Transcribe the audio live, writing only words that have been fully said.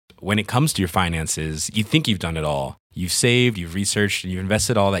when it comes to your finances, you think you've done it all. You've saved, you've researched, and you've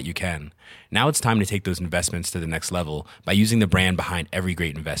invested all that you can. Now it's time to take those investments to the next level by using the brand behind every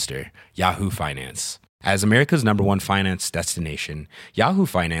great investor, Yahoo Finance. As America's #1 finance destination, Yahoo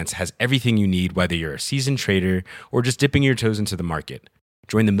Finance has everything you need, whether you're a seasoned trader or just dipping your toes into the market.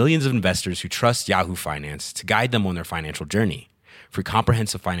 Join the millions of investors who trust Yahoo Finance to guide them on their financial journey. For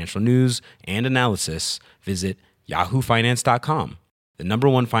comprehensive financial news and analysis, visit yahoofinance.com, the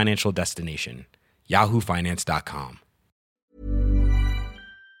 #1 financial destination, yahoofinance.com.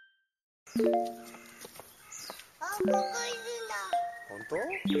 本当？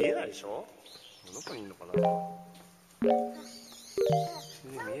見えないでしょ？どこにいるのかな？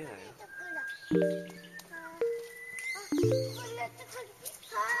見えないよ。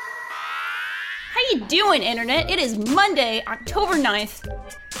 How you doing, Internet? It is Monday, October 9th,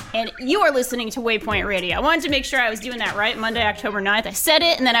 and you are listening to Waypoint Radio. I wanted to make sure I was doing that right, Monday, October 9th. I said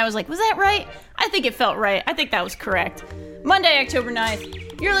it, and then I was like, was that right? I think it felt right. I think that was correct. Monday, October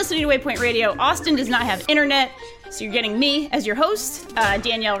 9th, you're listening to Waypoint Radio. Austin does not have internet, so you're getting me as your host,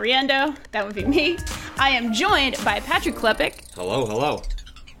 Danielle Riendo. That would be me. I am joined by Patrick Klepek. Hello, hello.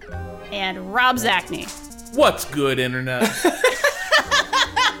 And Rob Zachney. What's good, Internet?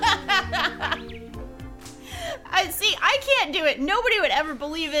 I can't do it. Nobody would ever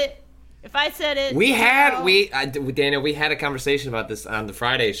believe it if I said it. Daniel, we had a conversation about this on the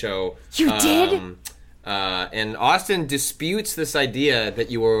Friday show. You did? And Austin disputes this idea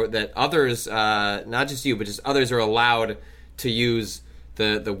that others, not just you, but just others are allowed to use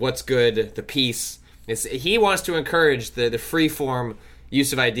the what's good, the piece. He wants to encourage the free form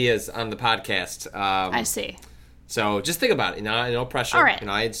use of ideas on the podcast. I see. So just think about it. No pressure. All right.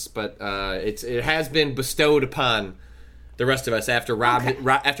 It has been bestowed upon the rest of us after Rob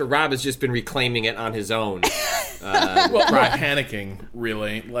has just been reclaiming it on his own. Well, I'm panicking,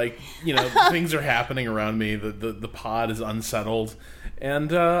 really. Things are happening around me. The pod is unsettled,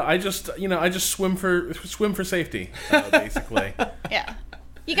 and I just swim for safety, basically. Yeah,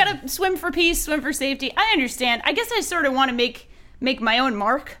 you gotta swim for peace, swim for safety. I understand. I guess I sort of want to make my own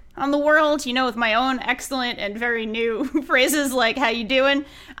mark on the world, with my own excellent and very new phrases like "how you doing,"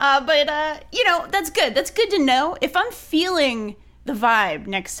 but that's good. That's good to know. If I'm feeling the vibe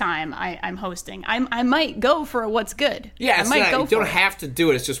next time I'm hosting, I might go for a what's good. Yeah, you don't have to do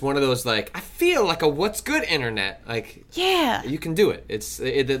it. It's just one of those I feel like a what's good internet. Yeah, you can do it.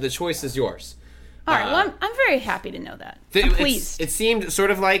 The choice is yours. All right. Well, I'm very happy to know that. I'm pleased. It seemed sort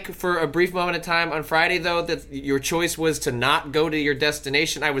of like for a brief moment of time on Friday, though, that your choice was to not go to your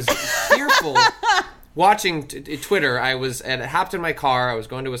destination. I was fearful watching Twitter. I hopped in my car. I was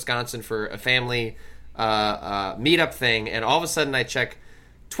going to Wisconsin for a family meetup thing, and all of a sudden I check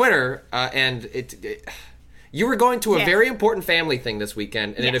Twitter, and you were going to a very important family thing this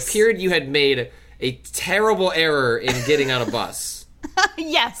weekend, and It appeared you had made a terrible error in getting on a bus.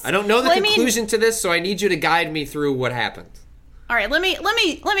 Yes. I don't know the conclusion to this, so I need you to guide me through what happened. All right, let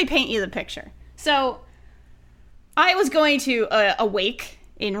me paint you the picture. So, I was going to a wake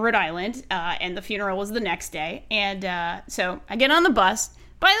in Rhode Island, and the funeral was the next day, and so I get on the bus.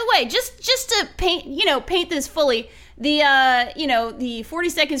 By the way, just to paint this fully, the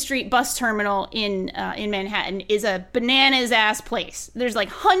 42nd Street bus terminal in Manhattan is a bananas ass place. There's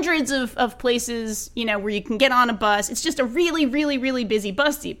hundreds of places, where you can get on a bus. It's just a really, really, really busy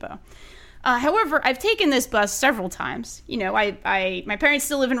bus depot. However, I've taken this bus several times. My parents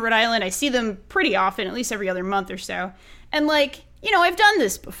still live in Rhode Island. I see them pretty often, at least every other month or so. And I've done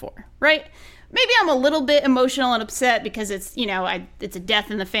this before, right? Maybe I'm a little bit emotional and upset because it's, it's a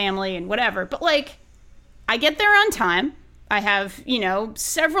death in the family and whatever. But, I get there on time. I have,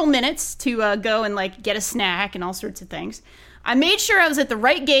 several minutes to go and, get a snack and all sorts of things. I made sure I was at the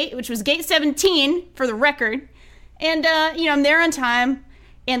right gate, which was gate 17 for the record. And, I'm there on time.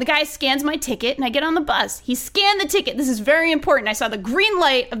 And the guy scans my ticket, and I get on the bus. He scanned the ticket. This is very important. I saw the green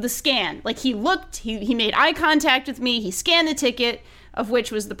light of the scan. He looked, he made eye contact with me. He scanned the ticket, of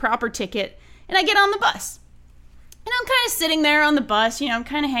which was the proper ticket. And I get on the bus. And I'm kind of sitting there on the bus, I'm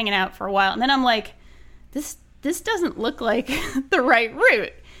kind of hanging out for a while. And then I'm like, this doesn't look like the right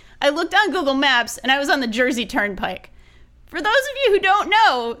route. I looked on Google Maps, and I was on the Jersey Turnpike. For those of you who don't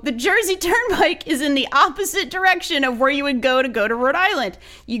know, the Jersey Turnpike is in the opposite direction of where you would go to Rhode Island.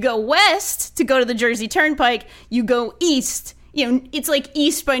 You go west to go to the Jersey Turnpike. You go east. It's like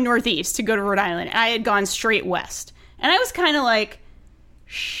east by northeast to go to Rhode Island. I had gone straight west. And I was kind of like,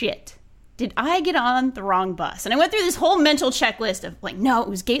 shit. Did I get on the wrong bus? And I went through this whole mental checklist of no, it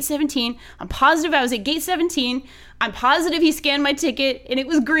was gate 17. I'm positive I was at gate 17. I'm positive he scanned my ticket and it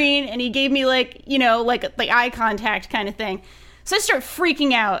was green and he gave me eye contact kind of thing. So I start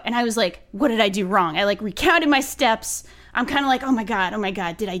freaking out, and I was like, what did I do wrong? I like recounted my steps. I'm kind of like, oh my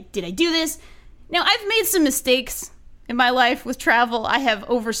god, did I do this? Now, I've made some mistakes in my life with travel. I have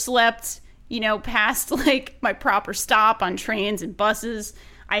overslept, past like my proper stop on trains and buses.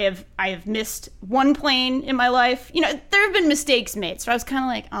 I have missed one plane in my life. There have been mistakes made. So I was kind of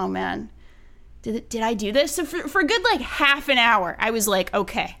like, oh man, did I do this? So for a good like half an hour, I was like,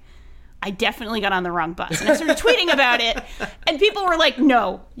 okay, I definitely got on the wrong bus. And I started tweeting about it. And people were like,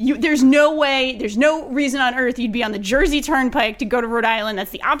 no, there's no way, there's no reason on earth you'd be on the Jersey Turnpike to go to Rhode Island.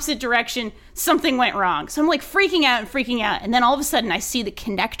 That's the opposite direction. Something went wrong. So I'm like freaking out. And then all of a sudden I see the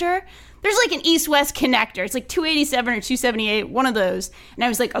connector. There's like an east-west connector. It's like 287 or 278, one of those. And I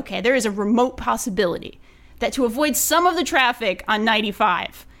was like, okay, there is a remote possibility that to avoid some of the traffic on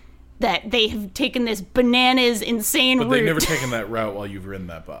 95, that they have taken this bananas insane route. But they've never taken that route while you've ridden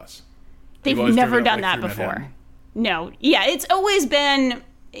that bus. They've never done that before. Manhattan. No. Yeah, it's always been,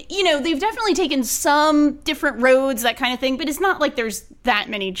 they've definitely taken some different roads, that kind of thing, but it's not like there's that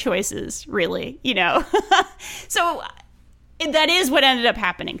many choices, really, So that is what ended up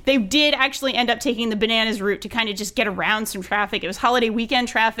happening. They did actually end up taking the bananas route to kind of just get around some traffic. It was holiday weekend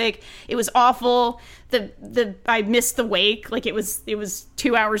traffic. It was awful. I missed the wake. Like it was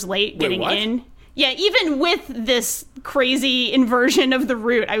 2 hours late getting in. Yeah, even with this crazy inversion of the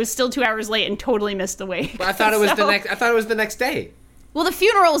route, I was still 2 hours late and totally missed the wake. But I thought it was the next day. Well, the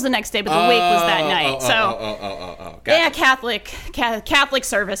funeral was the next day, but the wake was that night. Yeah, Catholic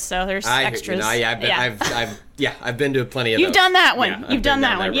service. So there's extras. I've been to plenty of. You've those. done that one. Yeah, You've done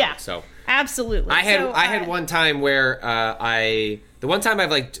that one. Yeah. So absolutely. I had one time where the one time I've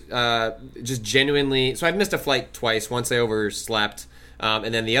like just genuinely. So I've missed a flight twice. Once I overslept,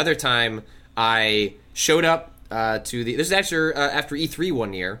 and then the other time I showed up to the. This is actually after E3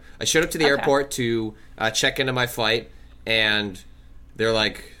 one year. I showed up to the airport to check into my flight, and they're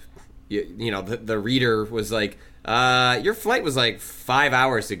like, the reader was like, your flight was like 5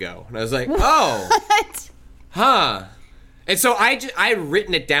 hours ago. And I was like, oh. What? Huh. And so I had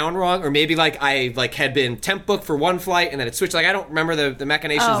written it down wrong, or maybe like I like had been temp booked for one flight and then it switched. Like I don't remember the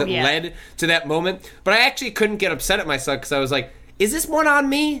machinations that led to that moment. But I actually couldn't get upset at myself because I was like, is this one on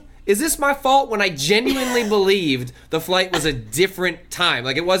me? Is this my fault when I genuinely believed the flight was a different time?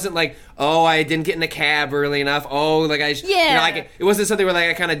 Like, it wasn't like, oh, I didn't get in a cab early enough. Oh, like it wasn't something where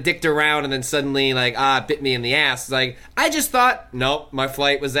like I kind of dicked around and then suddenly like, it bit me in the ass. Like, I just thought, nope, my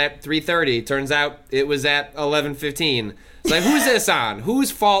flight was at 3:30. Turns out it was at 11:15. It's like, who's this on?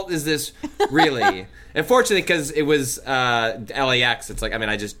 Whose fault is this really? Unfortunately, because it was LAX, it's like,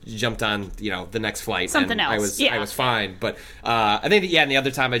 I just jumped on, the next flight. Something and else. I was fine. But I think that, and the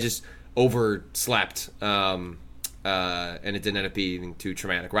other time I just overslept, and it didn't end up being too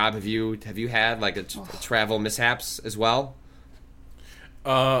traumatic. Rob, have you had like a travel mishaps as well?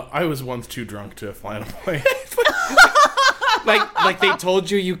 I was once too drunk to fly on a plane. like they told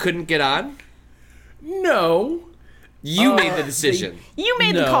you couldn't get on? No. You made the decision. You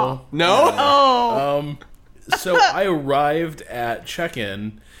made the call. No? Oh. So I arrived at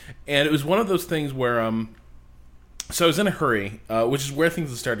check-in, and it was one of those things where, so I was in a hurry, which is where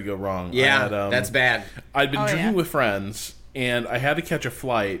things started to go wrong. Yeah, that's bad. I'd been drinking with friends, and I had to catch a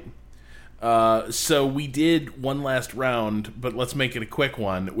flight. So we did one last round, but let's make it a quick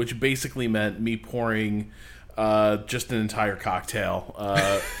one, which basically meant me pouring just an entire cocktail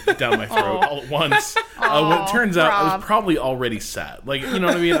down my throat all at once. When it turns out, I was probably already set. Like, you know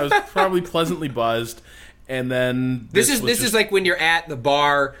what I mean? I was probably pleasantly buzzed, and then this is like when you're at the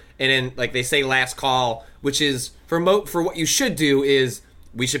bar, and then like they say last call, which is for what you should do is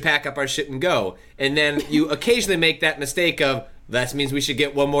we should pack up our shit and go, and then you occasionally make that mistake of that means we should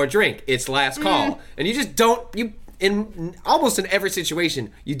get one more drink. It's last call, and you just don't in almost in every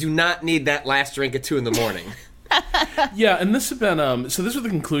situation, you do not need that last drink at 2 a.m. Yeah, and this has been so this was the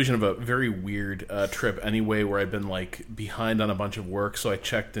conclusion of a very weird trip anyway, where I've been like behind on a bunch of work, so I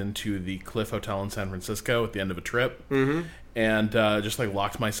checked into the Cliff Hotel in San Francisco at the end of a trip, and just like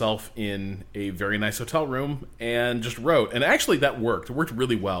locked myself in a very nice hotel room and just wrote. And actually that worked. It worked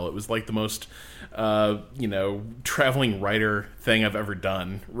really well. It was like the most traveling writer thing I've ever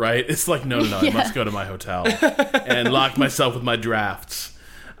done, right? It's like, no, I must go to my hotel and lock myself with my drafts.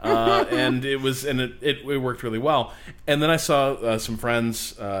 And it worked really well. And then I saw some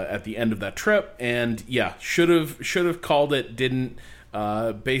friends at the end of that trip, and should have called it, didn't.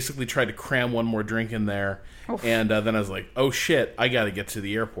 Basically tried to cram one more drink in there, and then I was like, oh shit, I got to get to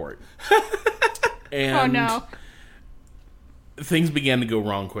the airport. And oh no, things began to go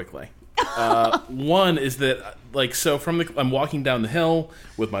wrong quickly. One is that, like, so I'm walking down the hill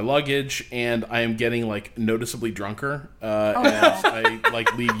with my luggage, and I am getting, like, noticeably drunker as I,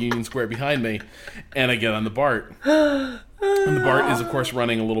 like, leave Union Square behind me, and I get on the BART. And the BART is, of course,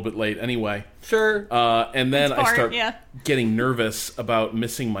 running a little bit late anyway. Sure. And then I start yeah. getting nervous about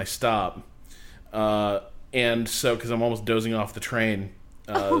missing my stop. And so, because I'm almost dozing off the train.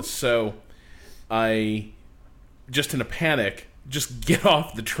 So I, just in a panic, just get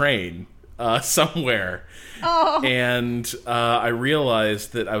off the train somewhere. Oh. And I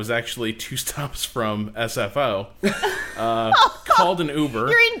realized that I was actually 2 stops from SFO. Called an Uber.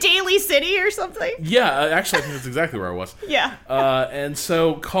 You're in Daly City or something? Yeah, actually, I think that's exactly where I was. Yeah. And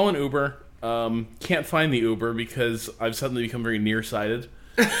so, call an Uber. Can't find the Uber because I've suddenly become very nearsighted.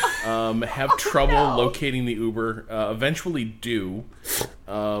 Have trouble locating the Uber. Eventually do.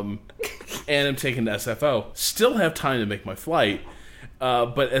 And I'm taken to SFO. Still have time to make my flight.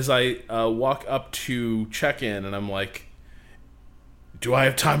 But as I walk up to check-in, and I'm like, do I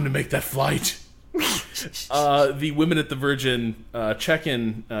have time to make that flight? The women at the Virgin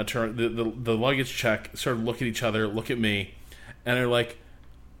check-in turn, the luggage check, sort of look at each other, look at me, and they're like,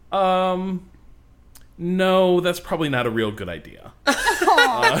 no, that's probably not a real good idea.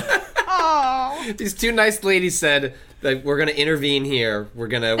 These 2 nice ladies said that we're gonna intervene here. We're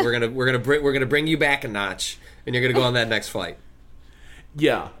gonna bring you back a notch, and you're gonna go on that next flight.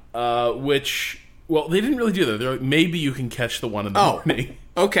 Yeah, which, well, they didn't really do that. They're like, maybe you can catch the one in the morning.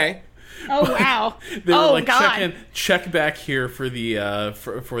 Okay. Oh, wow. They were like, God. check back here for the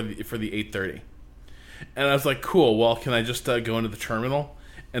for the 8:30. And I was like, cool. Well, can I just go into the terminal?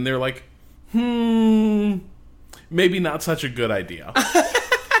 And they're like, maybe not such a good idea.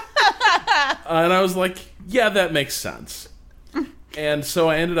 And I was like, yeah, that makes sense. And so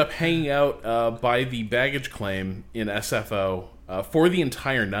I ended up hanging out by the baggage claim in SFO for the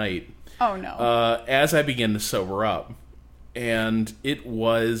entire night. Oh, no. As I began to sober up. And it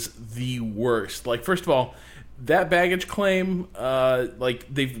was the worst. Like, first of all, that baggage claim, like,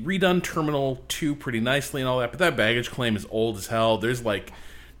 they've redone Terminal 2 pretty nicely and all that, but that baggage claim is old as hell. There's, like,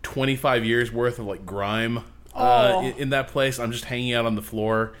 25 years worth of, like, grime in that place. I'm just hanging out on the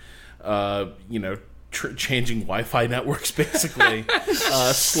floor, changing Wi-Fi networks, basically.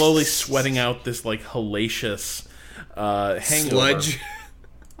 Slowly sweating out this, like, hellacious hangover. Sludge.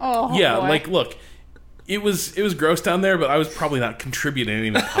 Oh, yeah, boy. like, look, it was gross down there, but I was probably not contributing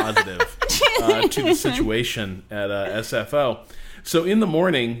anything positive to the situation at SFO. So in the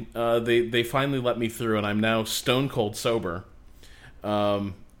morning, they finally let me through, and I'm now stone cold sober,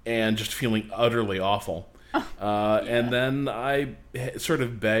 and just feeling utterly awful. And then I sort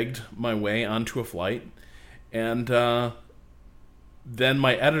of begged my way onto a flight, and then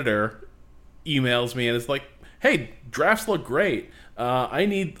my editor emails me and is like, hey, drafts look great. I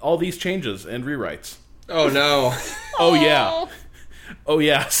need all these changes and rewrites. Oh, no. Oh, yeah. Oh,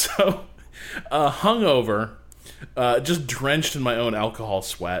 yeah. So, hungover, just drenched in my own alcohol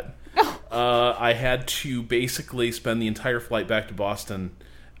sweat. I had to basically spend the entire flight back to Boston,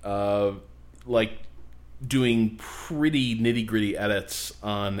 like, doing pretty nitty-gritty edits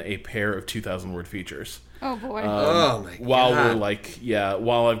on a pair of 2,000-word features. Oh, boy. Oh, my God. While we're, like,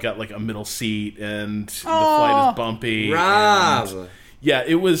 while I've got, like, a middle seat and the flight is bumpy. Rob! And, yeah,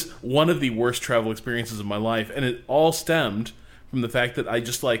 it was one of the worst travel experiences of my life, and it all stemmed from the fact that I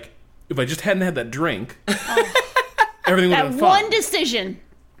just, like, if I just hadn't had that drink, everything would have been fine.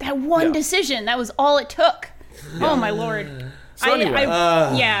 That one decision, that was all it took. Yeah. Oh, my Lord. So anyway.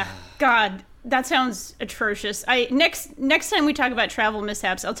 Yeah, God, that sounds atrocious. Next time we talk about travel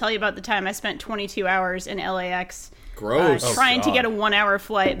mishaps, I'll tell you about the time I spent 22 hours in LAX. Gross. Trying to get a 1-hour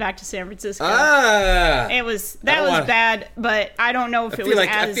flight back to San Francisco. That was bad, but I don't know if it was as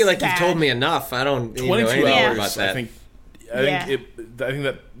I feel like bad. You've told me enough. I don't 22 know anything hours, about that. I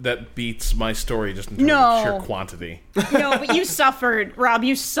think that beats my story just in terms of sheer quantity. No, but you suffered, Rob.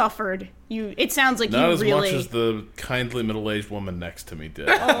 You suffered. It sounds like not you as really. much as the kindly middle-aged woman next to me did.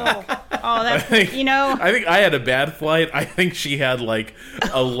 That's I think I had a bad flight. I think she had like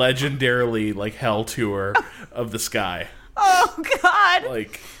a legendarily like hell tour of the sky. Oh God!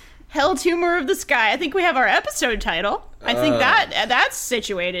 Like hell tumor of the sky. I think we have our episode title. I think that's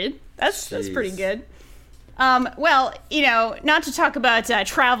situated. That's pretty good. Well, not to talk about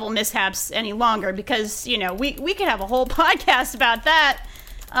travel mishaps any longer because, we could have a whole podcast about that.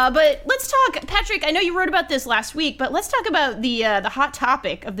 But let's talk, Patrick, I know you wrote about this last week, but let's talk about the hot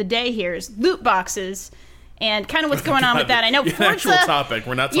topic of the day here is loot boxes and kind of what's going on with that. I know An Forza, actual topic.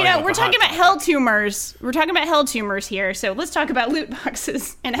 We're not talking about we're the talking hot about hell tumors. We're talking about hell tumors here. So let's talk about loot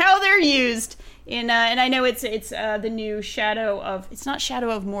boxes and how they're used. And I know it's the new it's not Shadow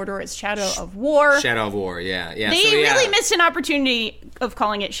of Mordor, it's Shadow of War. Shadow of War, yeah. They really missed an opportunity of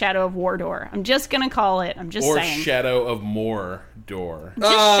calling it Shadow of Wardor. I'm just gonna call it. I'm just Or saying. Shadow of Mordor.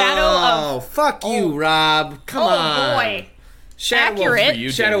 Just Shadow of. Fuck you, Rob. Come on. Oh boy. Shadow Accurate. For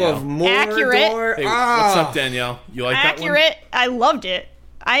you, Shadow of Danielle. Mordor. Hey, what's up, Danielle? You like that one? Accurate. I loved it.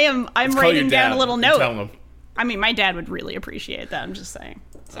 I'm Call writing your down dad a little and note. Tell him. I mean, my dad would really appreciate that. I'm just saying.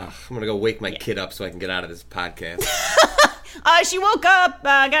 Ugh, I'm gonna go wake my kid up so I can get out of this podcast. She woke up.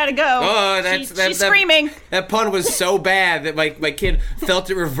 Gotta go. Oh, She's screaming. That pun was so bad that my kid felt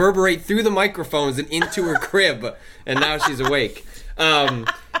it reverberate through the microphones and into her crib, and now she's awake.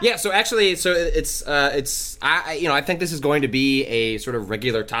 Yeah, so actually, I think this is going to be a sort of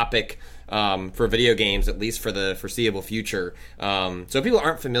regular topic for video games, at least for the foreseeable future. So if people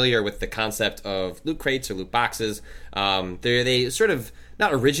aren't familiar with the concept of loot crates or loot boxes, they sort of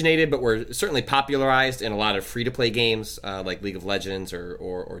not originated, but were certainly popularized in a lot of free-to-play games, like League of Legends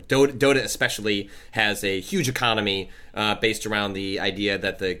or Dota. Dota especially has a huge economy based around the idea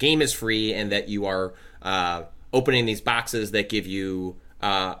that the game is free and that you are opening these boxes that give you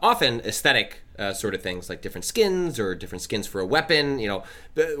often aesthetic sort of things, like different skins or different skins for a weapon.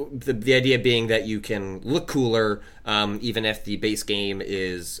 The idea being that you can look cooler even if the base game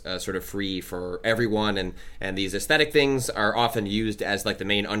is sort of free for everyone, and these aesthetic things are often used as like the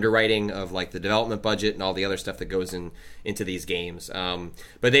main underwriting of like the development budget and all the other stuff that goes into these games.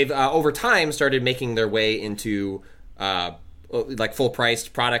 But they've over time started making their way into like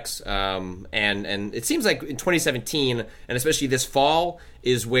full-priced products, and it seems like in 2017, and especially this fall,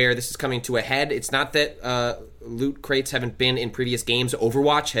 is where this is coming to a head. It's not that loot crates haven't been in previous games.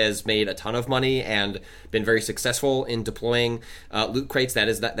 Overwatch has made a ton of money and been very successful in deploying loot crates. That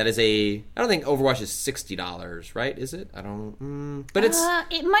is I don't think Overwatch is $60, right? Is it? I don't. But it's.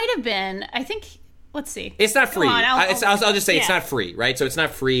 It might have been. I think. Let's see. It's not free. I'll just say it's not free, right? So it's not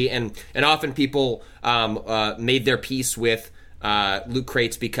free, and often people made their peace with loot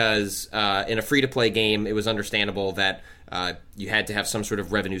crates because in a free-to-play game, it was understandable that you had to have some sort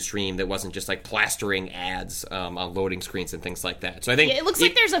of revenue stream that wasn't just like plastering ads on loading screens and things like that. So I think it looks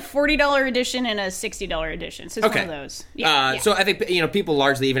like there's a $40 edition and a $60 edition. So it's one of those. Yeah. So I think people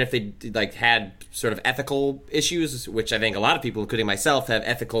largely, even if they like had sort of ethical issues, which I think a lot of people, including myself, have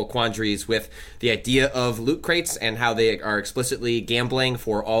ethical quandaries with the idea of loot crates and how they are explicitly gambling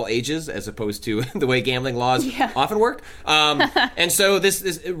for all ages, as opposed to the way gambling laws often work. And so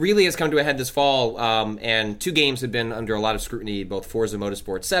this really has come to a head this fall, and two games have been under a lot of scrutiny, both Forza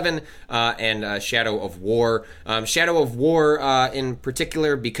Motorsport 7 and Shadow of War. Shadow of War in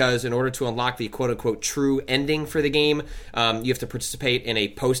particular, because in order to unlock the quote-unquote true ending for the game, you have to participate in a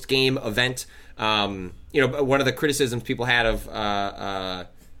post-game event. One of the criticisms people had of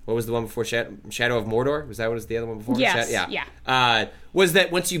what was the one before Shadow of Mordor? Was that what was the other one before? Yes. Was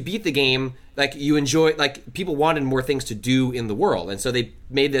that once you beat the game, like you enjoy, like people wanted more things to do in the world, and so they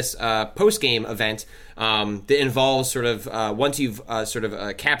made this post-game event that involves sort of once you've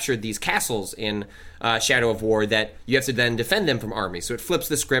captured these castles in Shadow of War, that you have to then defend them from armies. So it flips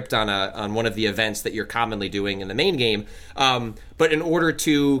the script on one of the events that you're commonly doing in the main game. But in order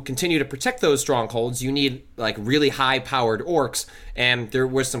to continue to protect those strongholds, you need like really high-powered orcs. And there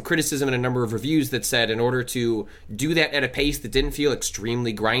was some criticism in a number of reviews that said in order to do that at a pace that didn't feel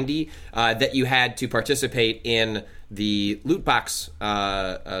extremely grindy, that you had to participate in the loot box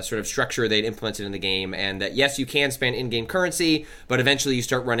sort of structure they'd implemented in the game, and that yes, you can spend in-game currency, but eventually you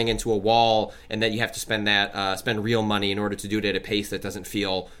start running into a wall, and that you have to spend real money in order to do it at a pace that doesn't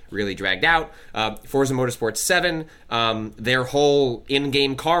feel really dragged out. Forza Motorsport 7, their whole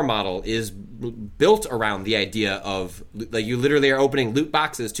in-game car model is built around the idea of like you literally are opening loot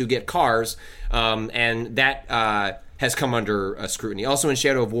boxes to get cars, and that has come under scrutiny. Also in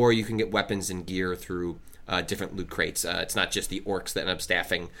Shadow of War, you can get weapons and gear through different loot crates. It's not just the orcs that end up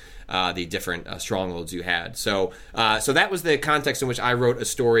staffing the different strongholds you had. So that was the context in which I wrote a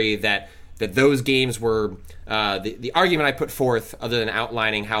story that those games were the argument I put forth, other than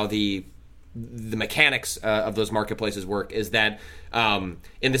outlining how the mechanics of those marketplaces work, is that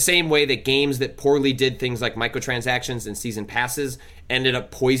in the same way that games that poorly did things like microtransactions and season passes ended up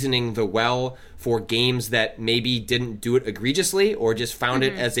poisoning the well for games that maybe didn't do it egregiously or just found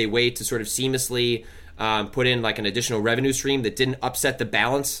it as a way to sort of seamlessly put in like an additional revenue stream that didn't upset the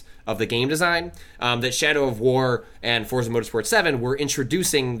balance of the game design, that Shadow of War and Forza Motorsport 7 were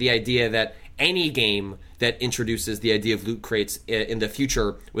introducing the idea that any game that introduces the idea of loot crates in the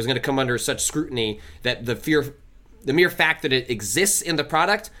future was going to come under such scrutiny that the mere fact that it exists in the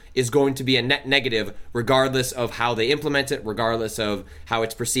product is going to be a net negative, regardless of how they implement it, regardless of how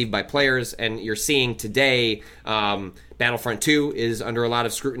it's perceived by players. And you're seeing today, Battlefront 2 is under a lot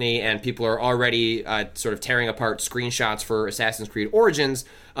of scrutiny, and people are already sort of tearing apart screenshots for Assassin's Creed Origins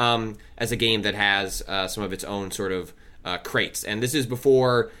as a game that has some of its own sort of crates. And this is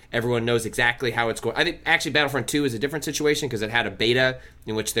before everyone knows exactly how it's going. I think actually Battlefront 2 is a different situation because it had a beta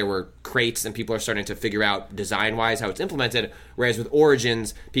in which there were crates and people are starting to figure out design-wise how it's implemented, whereas with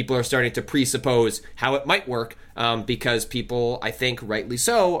Origins, people are starting to presuppose how it might work because people, I think rightly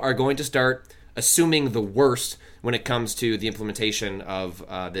so, are going to start assuming the worst when it comes to the implementation of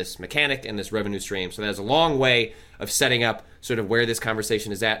this mechanic and this revenue stream. So that's a long way of setting up sort of where this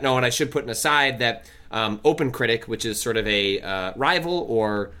conversation is at. No, and I should put an aside that OpenCritic, which is sort of a rival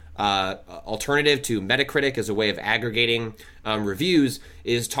or alternative to Metacritic as a way of aggregating reviews,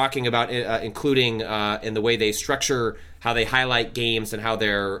 is talking about including in the way they structure how they highlight games and how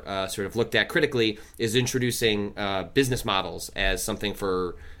they're sort of looked at critically, is introducing business models as something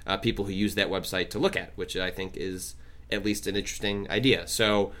for people who use that website to look at, which I think is at least an interesting idea.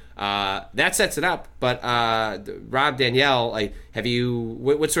 So that sets it up. But Rob, Danielle,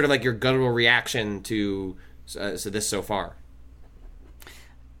 what's sort of like your guttural reaction to this so far?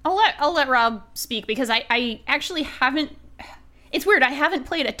 I'll let Rob speak because I actually haven't. It's weird. I haven't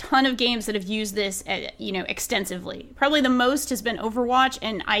played a ton of games that have used this, extensively. Probably the most has been Overwatch,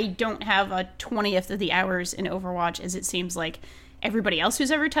 and I don't have a 20th of the hours in Overwatch, as it seems like everybody else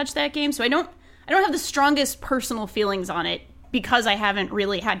who's ever touched that game. So I don't have the strongest personal feelings on it because I haven't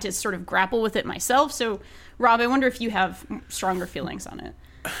really had to sort of grapple with it myself. So, Rob, I wonder if you have stronger feelings on it.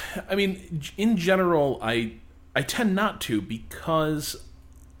 I mean, in general, I tend not to, because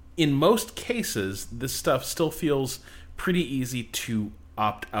in most cases, this stuff still feels pretty easy to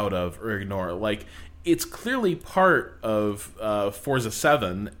opt out of or ignore. Like, it's clearly part of Forza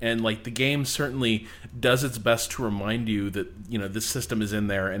 7, and like the game certainly does its best to remind you that this system is in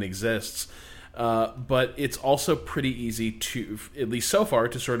there and exists. But it's also pretty easy to, at least so far,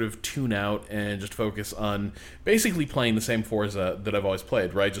 to sort of tune out and just focus on basically playing the same Forza that I've always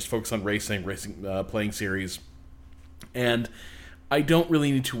played, right? Just focus on racing, playing series. And I don't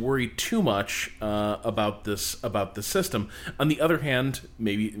really need to worry too much about this system. On the other hand,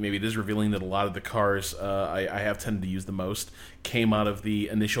 maybe it is revealing that a lot of the cars I have tended to use the most came out of the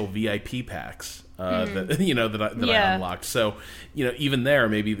initial VIP packs that I unlocked. So even there,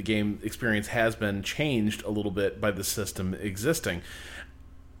 maybe the game experience has been changed a little bit by the system existing.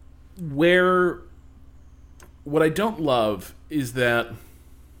 What I don't love is that,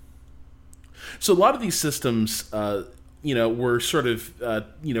 so a lot of these systems were sort of,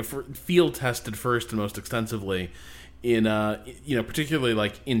 field tested first and most extensively in, particularly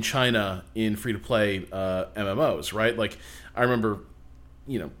like in China in free-to-play MMOs, right? Like, I remember,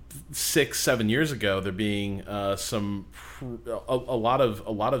 6-7 years ago, there being a lot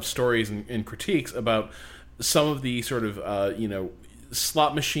of stories and critiques about some of the sort of,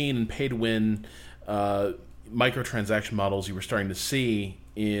 slot machine and pay-to-win microtransaction models you were starting to see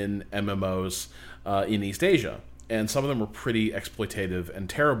in MMOs in East Asia. And some of them were pretty exploitative and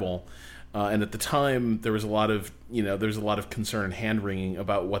terrible. And at the time, there was a lot of concern and hand-wringing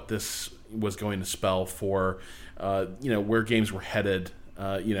about what this was going to spell for, where games were headed,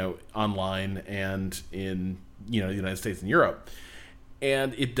 online and in, the United States and Europe.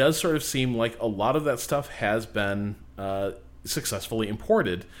 And it does sort of seem like a lot of that stuff has been successfully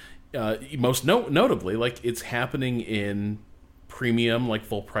imported. Most notably, like, it's happening in premium, like,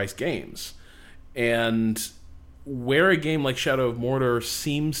 full-price games. And where a game like Shadow of Mordor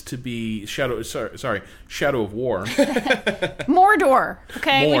seems to be Shadow of War. Mordor.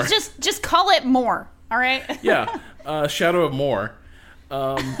 Okay, we just call it more. All right. Yeah, Shadow of More.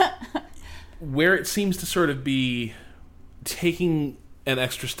 Where it seems to sort of be taking an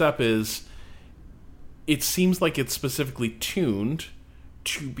extra step is, it seems like it's specifically tuned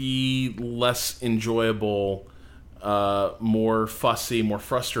to be less enjoyable, more fussy, more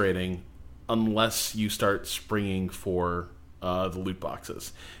frustrating, unless you start springing for the loot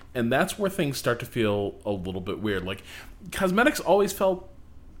boxes. And that's where things start to feel a little bit weird. Like, cosmetics always felt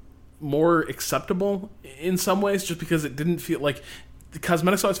more acceptable in some ways, just because it didn't feel like... The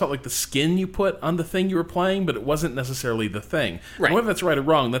cosmetics always felt like the skin you put on the thing you were playing, but it wasn't necessarily the thing. Right. Whether that's right or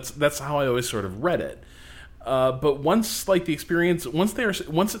wrong, that's how I always sort of read it. But once, like, the experience... Once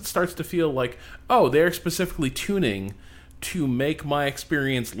it starts to feel like, oh, they're specifically tuning to make my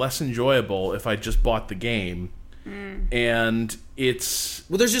experience less enjoyable if I just bought the game, and it's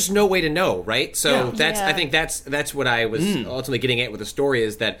Well, there's just no way to know, right? So Yeah. I think that's what I was ultimately getting at with the story,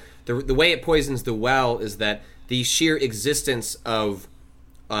 is that the way it poisons the well is that the sheer existence of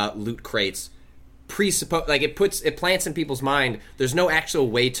loot crates presuppose, like it plants in people's mind. There's no actual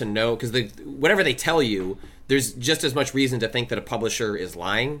way to know, because whatever they tell you, there's just as much reason to think that a publisher is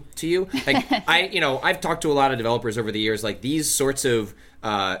lying to you. Like I've talked to a lot of developers over the years. Like these sorts of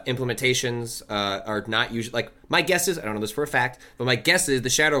implementations are not usually, like, my guess is, I don't know this for a fact, but my guess is the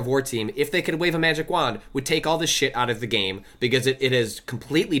Shadow of War team, if they could wave a magic wand, would take all this shit out of the game, because it is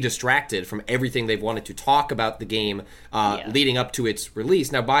completely distracted from everything they've wanted to talk about the game leading up to its release.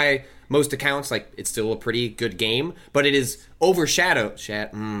 Now, by most accounts, like, it's still a pretty good game, but it is overshadowed.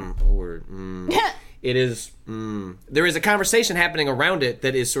 It is. There is a conversation happening around it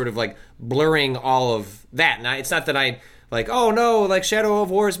that is sort of like blurring all of that. Now, it's not that I like, oh no, like Shadow of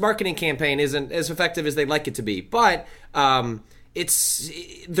War's marketing campaign isn't as effective as they'd like it to be, but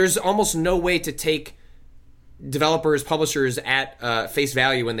there's almost no way to take developers, publishers at face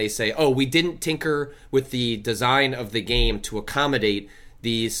value when they say, oh, we didn't tinker with the design of the game to accommodate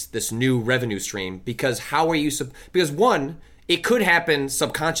this new revenue stream, because how are you because one, it could happen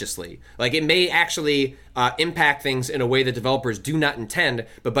subconsciously. Like, it may actually impact things in a way that developers do not intend,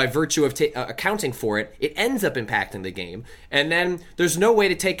 but by virtue of accounting for it, it ends up impacting the game. And then there's no way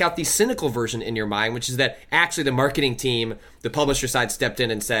to take out the cynical version in your mind, which is that actually the marketing team, the publisher side, stepped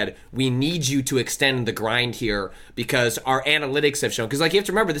in and said, we need you to extend the grind here because our analytics have shown. Because, like, you have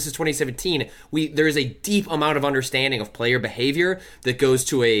to remember, this is 2017. There is a deep amount of understanding of player behavior that goes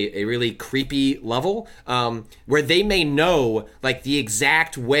to a really creepy level, where they may know, like, the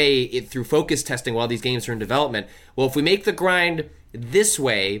exact way through focus testing while these games are in development. Well, if we make the grind this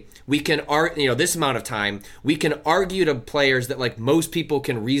way, we can this amount of time, we can argue to players that, like, most people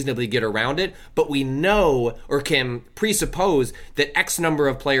can reasonably get around it, but we know or can presuppose that X number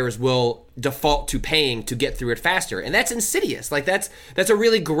of players will default to paying to get through it faster. And that's insidious. Like, that's a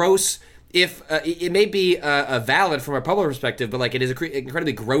really gross, if it may be valid from a public perspective, but, like, it is an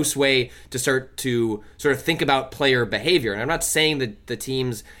incredibly gross way to start to sort of think about player behavior. And I'm not saying that the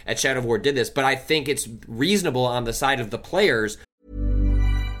teams at Shadow of War did this, but I think it's reasonable on the side of the players.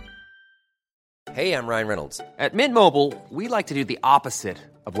 Hey, I'm Ryan Reynolds. At Mint Mobile, we like to do the opposite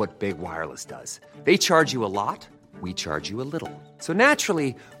of what Big Wireless does. They charge you a lot, we charge you a little. So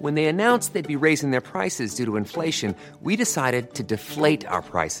naturally, when they announced they'd be raising their prices due to inflation, we decided to deflate our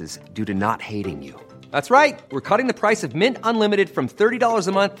prices due to not hating you. That's right. We're cutting the price of Mint Unlimited from $30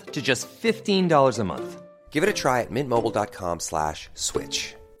 a month to just $15 a month. Give it a try at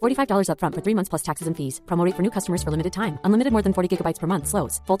mintmobile.com/switch. $45 up front for 3 months plus taxes and fees. Promo rate for new customers for limited time. Unlimited more than 40 gigabytes per month.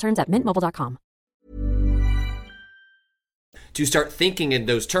 Slows full terms at mintmobile.com. To start thinking in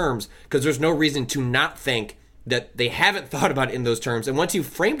those terms, because there's no reason to not think that they haven't thought about it in those terms. And once you've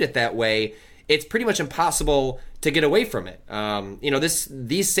framed it that way, it's pretty much impossible to get away from it.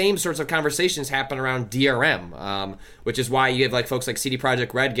 These same sorts of conversations happen around DRM, which is why you have, like, folks like CD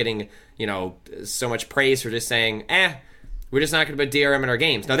Projekt Red getting, so much praise for just saying, we're just not going to put DRM in our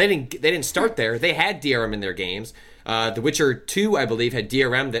games. Now, they didn't start there. They had DRM in their games. The Witcher 2, I believe, had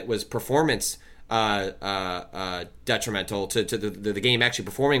DRM that was performance detrimental to the game actually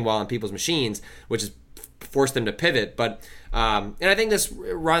performing well on people's machines, which has forced them to pivot. But and I think this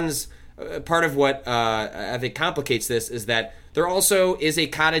runs part of what I think complicates this is that there also is a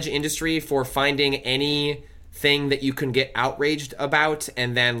cottage industry for finding anything that you can get outraged about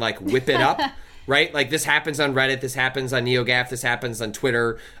and then, like, whip it up. Right? Like, this happens on Reddit, this happens on NeoGAF, this happens on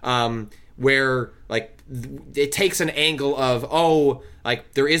Twitter, where, like, it takes an angle of, oh,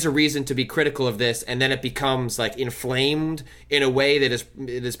 like, there is a reason to be critical of this, and then it becomes, like, inflamed in a way that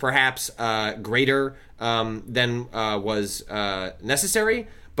is perhaps greater than was necessary.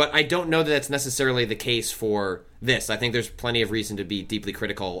 But I don't know that that's necessarily the case for this. I think there's plenty of reason to be deeply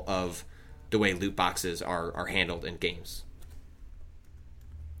critical of the way loot boxes are handled in games.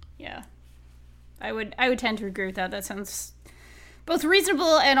 Yeah. I would tend to agree with that. That sounds both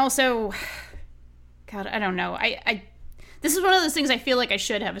reasonable and also, God, I don't know. I this is one of those things I feel like I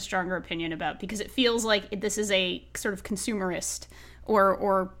should have a stronger opinion about, because it feels like this is a sort of consumerist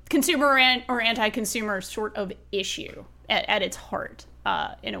or consumer or anti-consumer sort of issue at its heart,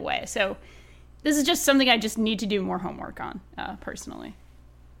 in a way. So this is just something I just need to do more homework on, personally.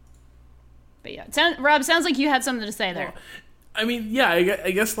 But yeah, Rob, sounds like you had something to say there. Well, I mean, yeah,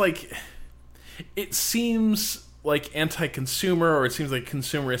 I guess, like, it seems like anti-consumer, or it seems like a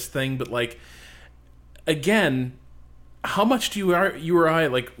consumerist thing, but, like, again, how much do you or I,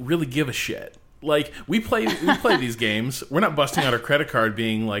 like, really give a shit? Like, we play these games. We're not busting out our credit card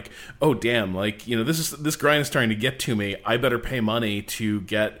being like, oh, damn, like, this grind is starting to get to me. I better pay money to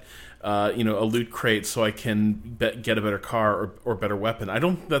get, a loot crate so I can get a better car or better weapon. I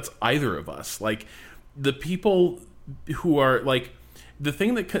don't think that's either of us. Like, the people who are, like, the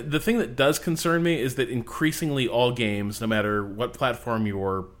thing that does concern me is that increasingly all games, no matter what platform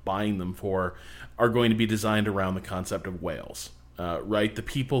you're buying them for, are going to be designed around the concept of whales. Right, the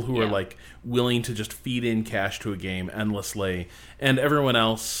people who are like willing to just feed in cash to a game endlessly, and everyone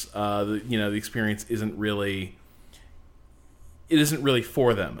else, the experience isn't really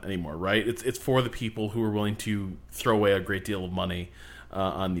for them anymore. Right, it's for the people who are willing to throw away a great deal of money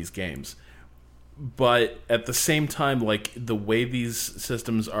on these games. But at the same time, like, the way these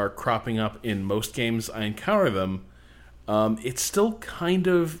systems are cropping up in most games I encounter them, it's still kind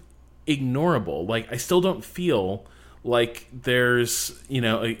of ignorable. Like, I still don't feel like there's,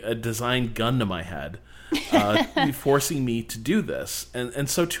 a designed gun to my head forcing me to do this. And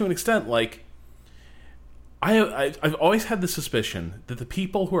so to an extent, like, I've always had the suspicion that the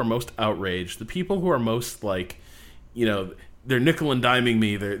people who are most outraged, the people who are most, like, they're nickel and diming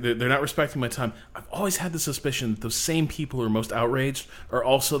me, they're not respecting my time. I've always had the suspicion that those same people who are most outraged are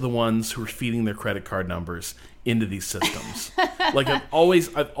also the ones who are feeding their credit card numbers into these systems. Like, I've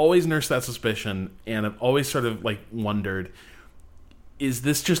always nursed that suspicion, and I've always sort of, like, wondered, is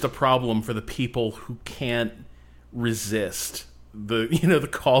this just a problem for the people who can't resist the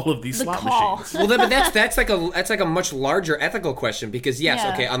call of these slot machines? Well, but that's like a much larger ethical question, because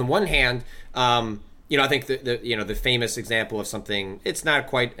okay, on the one hand, I think the famous example of something, it's not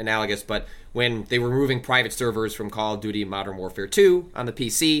quite analogous, but when they were removing private servers from Call of Duty Modern Warfare 2 on the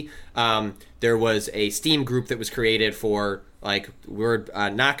PC, there was a Steam group that was created for, like, we're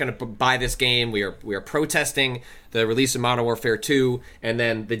not going to buy this game. We are protesting the release of Modern Warfare 2, and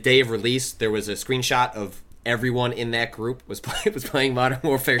then the day of release, there was a screenshot of everyone in that group was playing Modern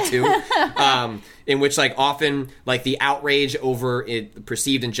Warfare 2, in which, like, often, like, the outrage over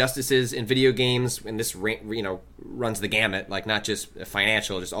perceived injustices in video games, and this runs the gamut, like, not just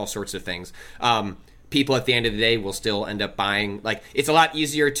financial, just all sorts of things. People at the end of the day will still end up buying. Like, it's a lot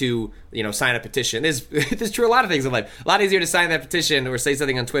easier to sign a petition. This is true a lot of things in life. A lot easier to sign that petition or say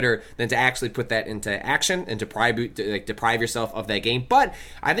something on Twitter than to actually put that into action and deprive yourself of that game. But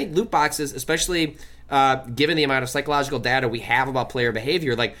I think loot boxes, especially given the amount of psychological data we have about player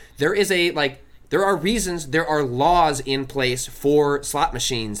behavior, like, there are reasons, there are laws in place for slot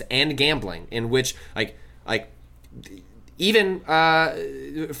machines and gambling, in which, like even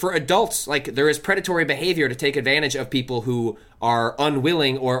for adults, like, there is predatory behavior to take advantage of people who are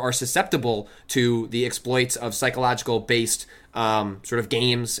unwilling or are susceptible to the exploits of psychological-based sort of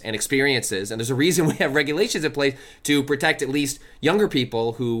games and experiences. And there's a reason we have regulations in place to protect at least younger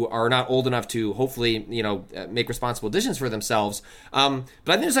people who are not old enough to hopefully, make responsible decisions for themselves. But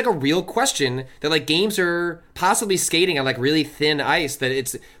I think there's, like, a real question that, like, games are possibly skating on, like, really thin ice,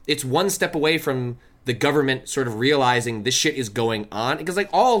 that it's one step away from the government sort of realizing this shit is going on, because, like,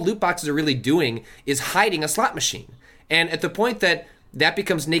 all loot boxes are really doing is hiding a slot machine. And at the point that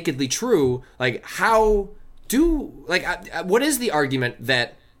becomes nakedly true, like, what is the argument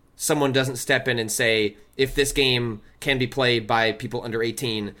that someone doesn't step in and say, if this game can be played by people under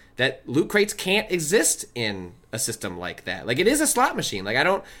 18, that loot crates can't exist in a system like that? Like, it is a slot machine. Like, I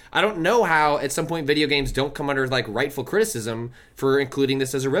don't know how at some point video games don't come under, like, rightful criticism for including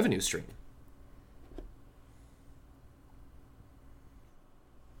this as a revenue stream.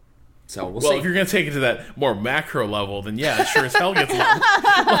 So we'll see. If you're going to take it to that more macro level, then yeah, it sure as hell gets a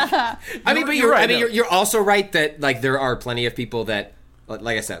lot. You're also right that, like, there are plenty of people that,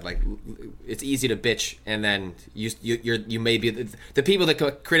 like I said, like, it's easy to bitch, and then you may be the people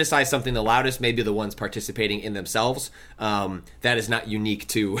that criticize something the loudest may be the ones participating in themselves. That is not unique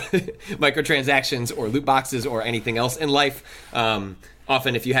to microtransactions or loot boxes or anything else in life.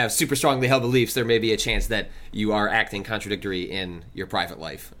 Often, if you have super strongly held beliefs, there may be a chance that you are acting contradictory in your private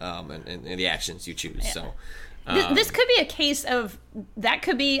life and the actions you choose. Yeah. So, this could be a case of that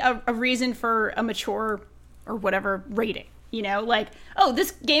could be a reason for a mature or whatever rating. Like, oh,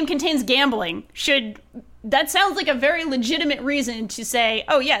 this game contains gambling. That sounds like a very legitimate reason to say,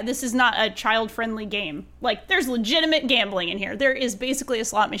 oh yeah, this is not a child-friendly game. Like, there's legitimate gambling in here. There is basically a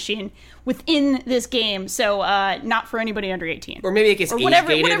slot machine within this game, so not for anybody under 18. Or maybe it gets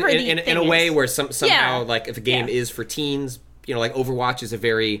age-gated in a way where somehow, like, if a game is for teens, like Overwatch is a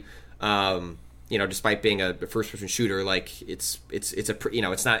very... despite being a first-person shooter, like, it's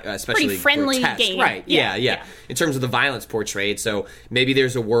not especially pretty friendly grotesque. Game, right? Yeah. In terms of the violence portrayed, so maybe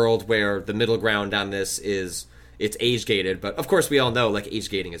there's a world where the middle ground on this is it's age gated. But of course, we all know like age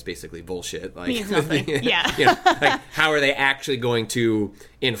gating is basically bullshit. Like, Means nothing. Yeah. You know, like, how are they actually going to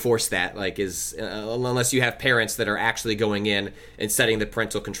enforce that? Like, unless you have parents that are actually going in and setting the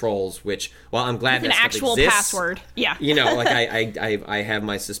parental controls, which, well, I'm glad With that an actual exists. password. Yeah. You know, like I have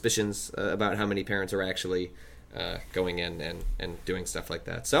my suspicions about how many parents are actually going in and doing stuff like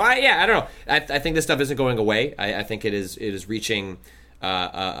that. So I don't know. I think this stuff isn't going away. I think it is reaching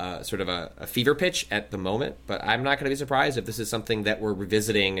sort of a fever pitch at the moment. But I'm not going to be surprised if this is something that we're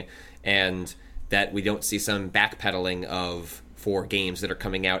revisiting and that we don't see some backpedaling of for games that are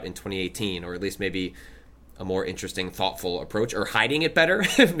coming out in 2018, or at least maybe a more interesting, thoughtful approach, or hiding it better.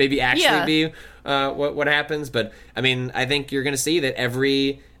 Maybe actually be what happens. But I mean, I think you're going to see that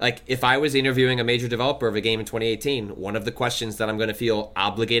if I was interviewing a major developer of a game in 2018, one of the questions that I'm going to feel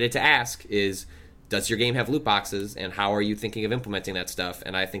obligated to ask is, does your game have loot boxes, and how are you thinking of implementing that stuff?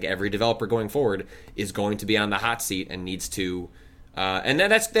 And I think every developer going forward is going to be on the hot seat and needs to. And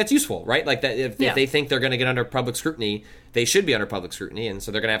that's useful, right? Like that, if they think they're going to get under public scrutiny, they should be under public scrutiny, and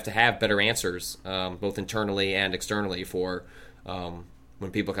so they're going to have better answers, both internally and externally, for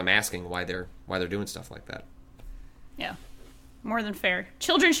when people come asking why they're doing stuff like that. Yeah, more than fair.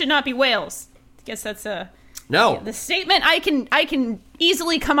 Children should not be whales. I guess that's no the statement I can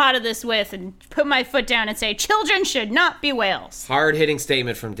easily come out of this with and put my foot down and say children should not be whales. Hard hitting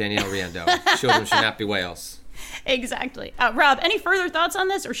statement from Danielle Riendeau. Children should not be whales. Exactly. Rob, any further thoughts on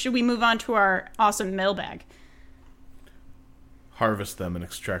this, or should we move on to our awesome mailbag? Harvest them and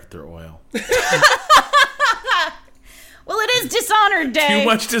extract their oil. Well, it is Dishonored Day. Too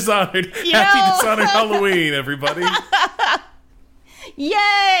much Dishonored. You Happy know. Dishonored Halloween, everybody.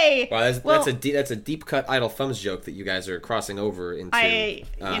 Yay! Wow, that's a deep cut Idle Thumbs joke that you guys are crossing over into.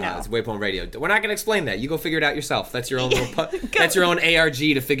 It's Waypoint Radio. We're not going to explain that. You go figure it out yourself. That's your own that's your own ARG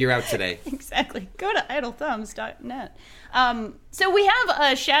to figure out today. Exactly. Go to idlethumbs.net. So we have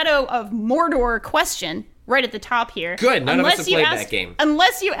a Shadow of Mordor question right at the top here. Good. None of us have played that game.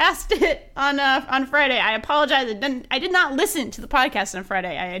 Unless you asked it on Friday. I apologize. I did not listen to the podcast on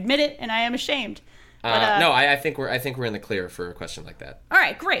Friday. I admit it, and I am ashamed. But, no, I think we're in the clear for a question like that. All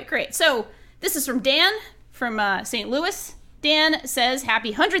right, great. So this is from Dan from St. Louis. Dan says,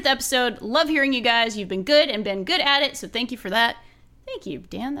 "Happy 100th episode. Love hearing you guys. You've been good and been good at it, so thank you for that." Thank you,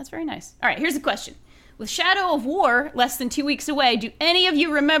 Dan. That's very nice. All right, here's the question. With Shadow of War less than 2 weeks away, do any of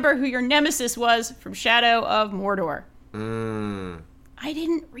you remember who your nemesis was from Shadow of Mordor? I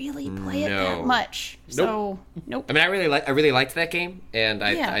didn't really play it that much, so nope. I mean, I really liked that game, and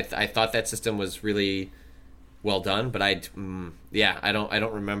I thought that system was really well done. But I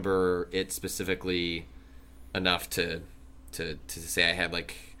don't remember it specifically enough to say I had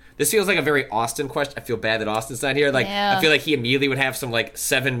like. This feels like a very Austin question. I feel bad that Austin's not here. Like I feel like he immediately would have some like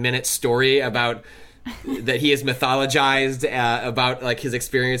 7-minute story about. That he has mythologized about like his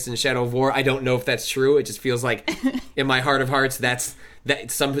experience in Shadow of War. I don't know if that's true. It just feels like in my heart of hearts that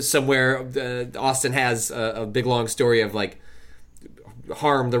somewhere Austin has a big long story of like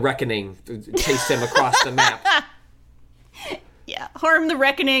Harm the Reckoning chased him across the map. Yeah, Harm the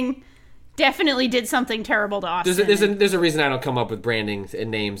Reckoning definitely did something terrible to Austin. There's a reason I don't come up with branding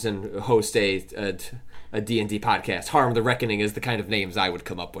and names and host a D&D podcast. Harm the Reckoning is the kind of names I would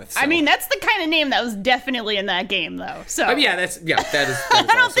come up with. So. I mean, that's the kind of name that was definitely in that game, though. So that is I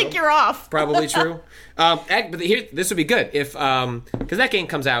don't think you're off. Probably true. But this would be good if because that game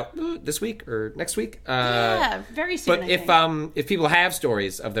comes out this week or next week. Very soon. But if people have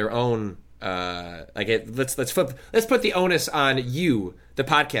stories of their own, let's put the onus on you, the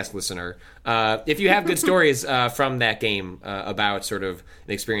podcast listener. If you have good stories from that game about sort of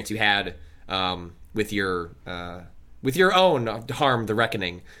an experience you had. With your own Harm the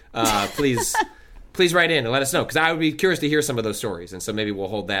Reckoning, please write in and let us know, because I would be curious to hear some of those stories, and so maybe we'll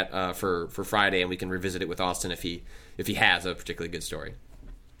hold that for Friday, and we can revisit it with Austin if he has a particularly good story.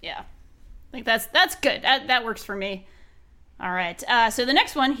 Yeah, I think that's good. That works for me. All right. So the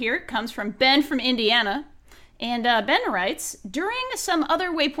next one here comes from Ben from Indiana, and Ben writes, "During some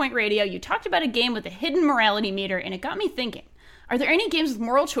other Waypoint Radio, you talked about a game with a hidden morality meter, and it got me thinking. Are there any games with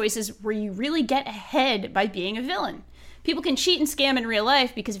moral choices where you really get ahead by being a villain? People can cheat and scam in real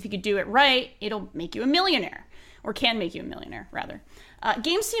life because if you could do it right, it'll make you a millionaire. Or can make you a millionaire, rather.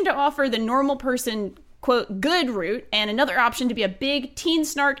 Games seem to offer the normal person, quote, good route, and another option to be a big teen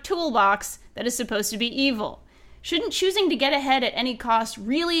snark toolbox that is supposed to be evil. Shouldn't choosing to get ahead at any cost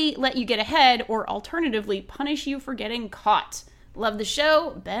really let you get ahead, or alternatively punish you for getting caught? Love the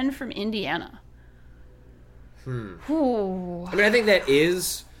show, Ben from Indiana." Ooh. I mean, I think that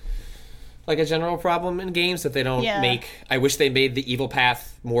is like a general problem in games that they don't make. I wish they made the evil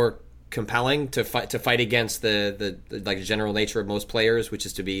path more compelling to fight against the like general nature of most players, which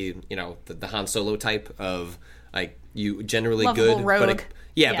is to be, you know, the Han Solo type of like you generally Lovable good, rogue. but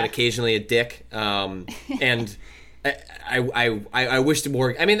but occasionally a dick. And I wished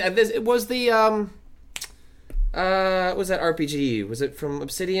more. I mean, it was the what was that RPG? Was it from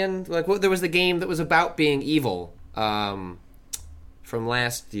Obsidian? Like, there was the game that was about being evil from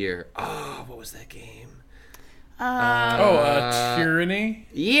last year. Oh, what was that game? Tyranny.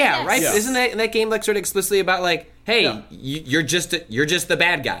 Yeah, Yes. right. Yeah. Isn't that game like sort of explicitly about like, hey, Yeah. you're just the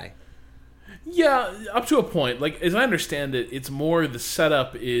bad guy? Yeah, up to a point. Like, as I understand it, it's more the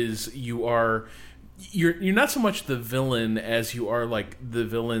setup is you're not so much the villain as you are like the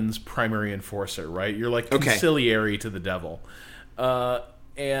villain's primary enforcer, right? You're like conciliary to the devil,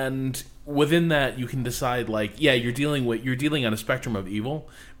 and within that you can decide like, yeah, you're dealing on a spectrum of evil,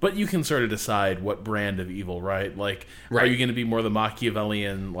 but you can sort of decide what brand of evil, right? Like, are you going to be more the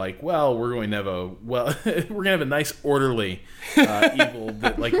Machiavellian, like, well, we're going to have a nice orderly evil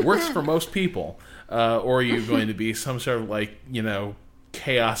that like works for most people, or are you going to be some sort of like, you know,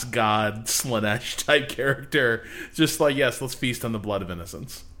 chaos god Slanesh type character, just like, yes, let's feast on the blood of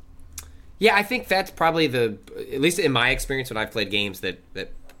innocence. Yeah, I think that's probably at least in my experience when I've played games that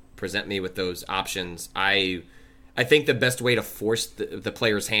present me with those options. I think the best way to force the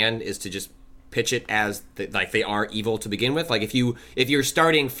player's hand is to just pitch it as like they are evil to begin with. Like if you're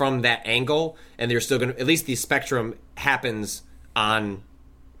starting from that angle and they're still going to, at least the spectrum happens on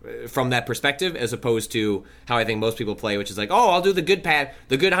from that perspective, as opposed to how I think most people play, which is like, oh, I'll do the good path,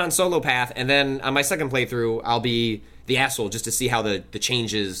 the good Han Solo path, and then on my second playthrough, I'll be the asshole just to see how the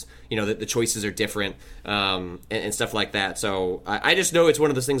changes, you know, the choices are different, and stuff like that. So I just know it's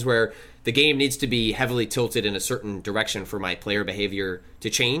one of those things where the game needs to be heavily tilted in a certain direction for my player behavior to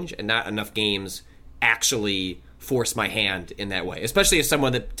change, and not enough games actually force my hand in that way. Especially as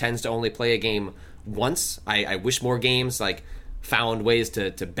someone that tends to only play a game once, I wish more games like found ways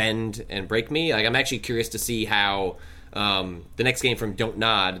to bend and break me. Like, I'm actually curious to see how the next game from Don't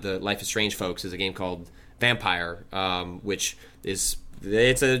Nod, the Life is Strange folks, is a game called Vampire, which it's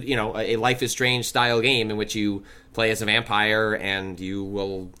a Life is Strange style game in which you play as a vampire and you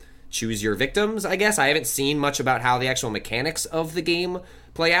will choose your victims, I guess. I haven't seen much about how the actual mechanics of the game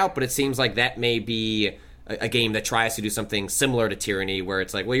play out, but it seems like that may be a game that tries to do something similar to Tyranny, where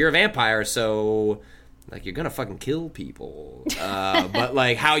it's like, well, you're a vampire, so like you're gonna fucking kill people, but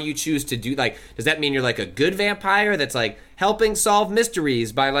like how you choose to do, like, does that mean you're like a good vampire that's like helping solve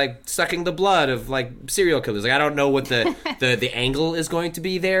mysteries by like sucking the blood of like serial killers? Like, I don't know what the angle is going to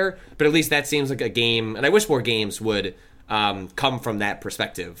be there, but at least that seems like a game, and I wish more games would come from that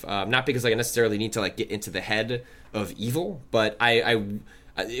perspective. Not because like I necessarily need to like get into the head of evil, but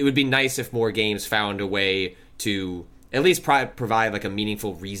it would be nice if more games found a way to at least provide like a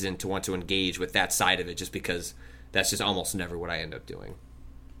meaningful reason to want to engage with that side of it, just because that's just almost never what I end up doing.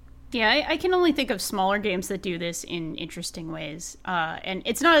 Yeah, I can only think of smaller games that do this in interesting ways. And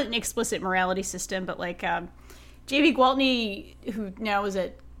it's not an explicit morality system, but like J.B. Gwaltney, who now is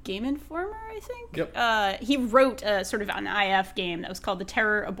at Game Informer, I think? Yep. He wrote a sort of an IF game that was called The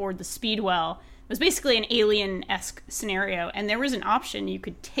Terror Aboard the Speedwell. It was basically an Alien-esque scenario, and there was an option you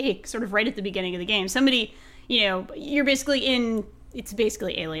could take sort of right at the beginning of the game. Somebody, you know, you're basically it's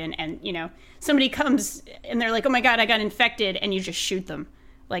basically Alien, and, you know, somebody comes and they're like, oh my god, I got infected, and you just shoot them.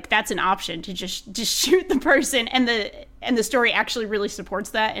 Like, that's an option, to just shoot the person, and the story actually really supports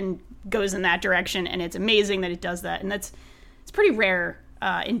that and goes in that direction, and it's amazing that it does that. And it's pretty rare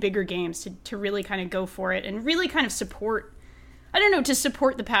in bigger games to really kind of go for it and really kind of support, to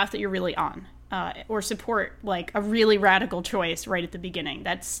support the path that you're really on, or support like a really radical choice right at the beginning.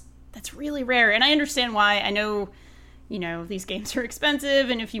 That's really rare, and I understand why. I know, you know, these games are expensive,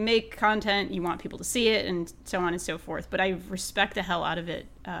 and if you make content, you want people to see it, and so on and so forth. But I respect the hell out of it.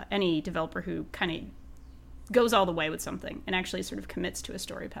 Any developer who kind of goes all the way with something and actually sort of commits to a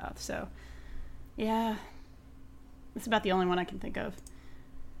story path. So, yeah, that's about the only one I can think of.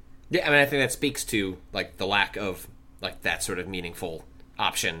 Yeah, I mean, I think that speaks to like the lack of like that sort of meaningful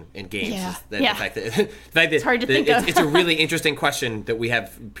option in games. Yeah. The fact that It's hard to think of. It's a really interesting question that we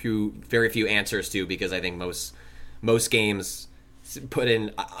have very few answers to, because I think most games put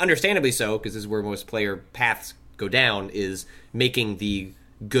in, understandably so, because this is where most player paths go down, is making the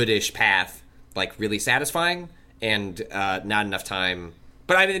goodish path like really satisfying, and not enough time.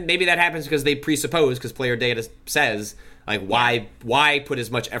 But I mean, maybe that happens because they presuppose, because player data says, like, why put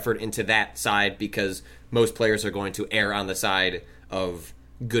as much effort into that side, because most players are going to err on the side of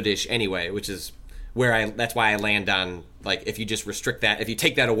goodish anyway, which is where that's why I land on, like, if you just restrict that, if you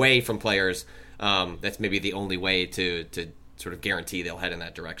take that away from players, that's maybe the only way to sort of guarantee they'll head in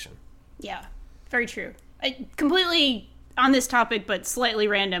that direction. Yeah, very true. Completely on this topic, but slightly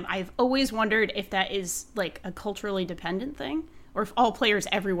random. I've always wondered if that is like a culturally dependent thing, or if all players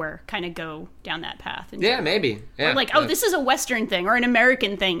everywhere kind of go down that path. Yeah, maybe. Yeah. Or like, this is a Western thing or an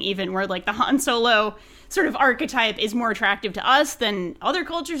American thing, even where like the Han Solo sort of archetype is more attractive to us than other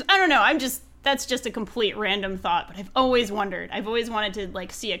cultures. I don't know. That's just a complete random thought, but I've always wondered. I've always wanted to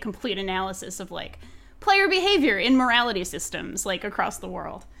like see a complete analysis of like player behavior in morality systems like across the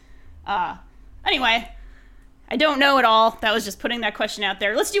world. Anyway, I don't know at all. That was just putting that question out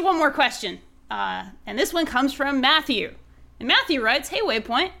there. Let's do one more question. And this one comes from Matthew. And Matthew writes, "Hey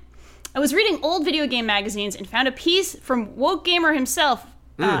Waypoint, I was reading old video game magazines and found a piece from Woke Gamer himself.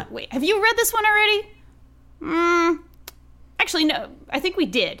 Wait, have you read this one already? Actually, no. I think we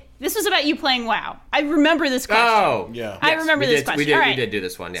did. This was about you playing WoW. I remember this question. Oh, yeah. I remember this question. We All right. did do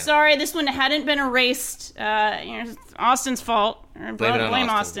this one, yeah. Sorry, this one hadn't been erased. It's Austin's fault. Blame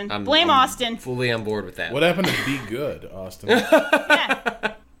Austin. Blame Austin. Fully on board with that. What happened to Be Good, Austin?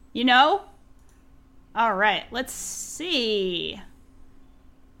 Yeah. You know? All right, let's see.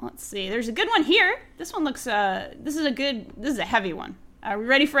 There's a good one here. This one looks, this is a heavy one. Are we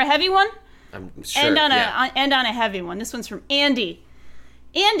ready for a heavy one? I'm sure, End on a heavy one. This one's from Andy.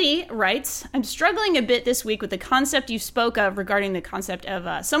 Andy writes, "I'm struggling a bit this week with the concept you spoke of regarding the concept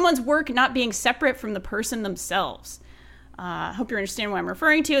of someone's work not being separate from the person themselves. I hope you understand what I'm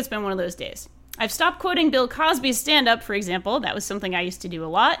referring to. It's been one of those days. I've stopped quoting Bill Cosby's stand-up, for example. That was something I used to do a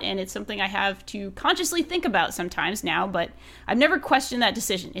lot, and it's something I have to consciously think about sometimes now, but I've never questioned that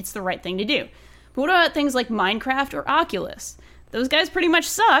decision. It's the right thing to do. But what about things like Minecraft or Oculus? Those guys pretty much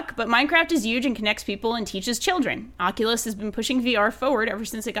suck, but Minecraft is huge and connects people and teaches children. Oculus has been pushing VR forward ever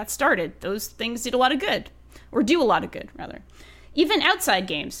since it got started. Those things did a lot of good. Or do a lot of good, rather. Even outside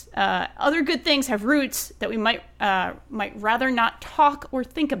games, other good things have roots that we might rather not talk or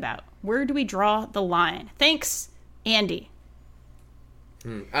think about. Where do we draw the line? Thanks, Andy."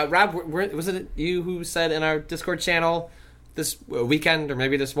 Rob, was it you who said in our Discord channel this weekend or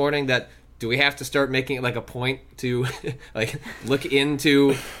maybe this morning that do we have to start making it like a point to like look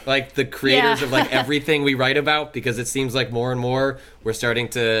into like the creators of like everything we write about, because it seems like more and more we're starting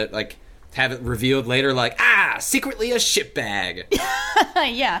to like have it revealed later like secretly a shitbag.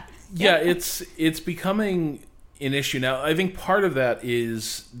 Yeah, it's becoming an issue now. I think part of that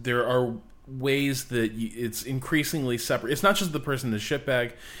is there are ways that it's increasingly separate. It's not just the person in the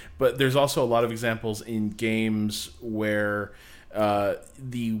shitbag, but there's also a lot of examples in games where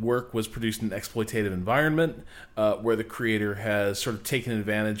the work was produced in an exploitative environment, where the creator has sort of taken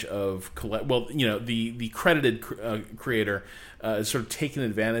advantage of the credited creator has sort of taken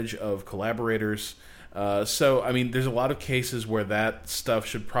advantage of collaborators. So I mean, there's a lot of cases where that stuff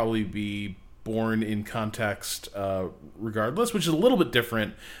should probably be born in context regardless, which is a little bit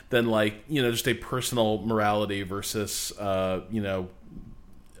different than like, just a personal morality versus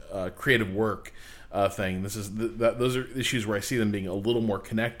creative work thing. Those are issues where I see them being a little more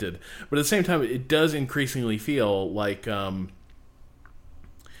connected, but at the same time it does increasingly feel like I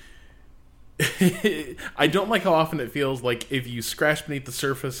don't like how often it feels like if you scratch beneath the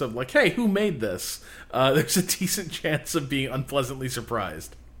surface of like, hey, who made this, there's a decent chance of being unpleasantly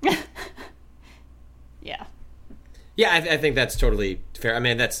surprised. Yeah, I think that's totally fair. I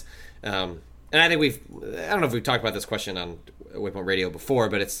mean, that's, and I think I don't know if we've talked about this question on Waypoint Radio before,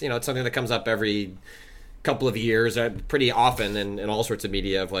 but it's, it's something that comes up every couple of years, pretty often in all sorts of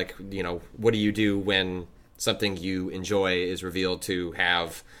media of like, what do you do when something you enjoy is revealed to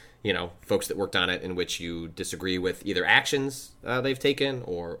have, folks that worked on it in which you disagree with either actions they've taken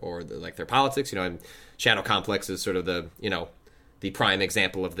or like their politics, and Shadow Complex is sort of the prime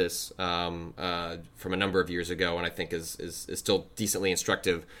example of this from a number of years ago, and I think is still decently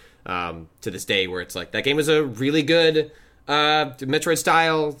instructive to this day, where it's like that game was a really good Metroid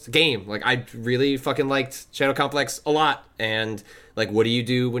style game. Like I really fucking liked Shadow Complex a lot, and like what do you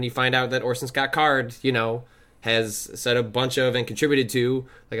do when you find out that Orson Scott Card has said a bunch of and contributed to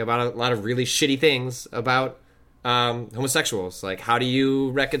like about a lot of really shitty things about homosexuals? Like how do you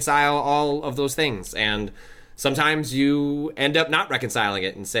reconcile all of those things? And sometimes you end up not reconciling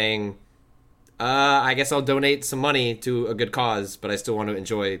it and saying, I guess I'll donate some money to a good cause, but I still want to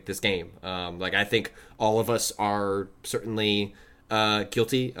enjoy this game. Like, I think all of us are certainly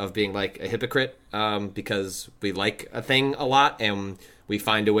guilty of being like a hypocrite because we like a thing a lot and we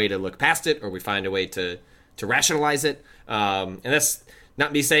find a way to look past it, or we find a way to rationalize it. And that's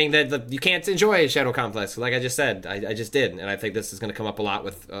not me saying that you can't enjoy Shadow Complex. Like I just said, I just did. And I think this is going to come up a lot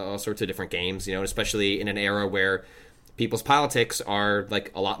with all sorts of different games, especially in an era where people's politics are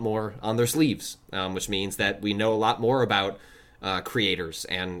like a lot more on their sleeves, which means that we know a lot more about creators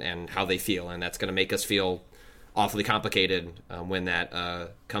and how they feel, and that's going to make us feel awfully complicated when that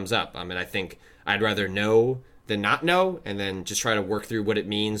comes up. I mean, I think I'd rather know than not know, and then just try to work through what it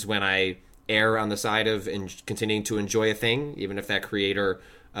means when I err on the side of continuing to enjoy a thing, even if that creator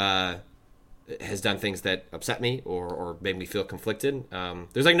has done things that upset me or made me feel conflicted.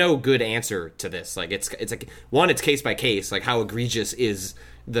 There's like no good answer to this. Like it's like, one, it's case by case. Like, how egregious is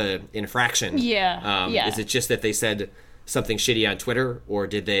the infraction? Is it just that they said something shitty on Twitter, or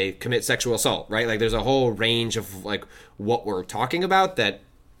did they commit sexual assault? Right? Like, there's a whole range of like what we're talking about that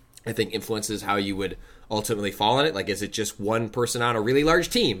I think influences how you would ultimately fall on it. Like, is it just one person on a really large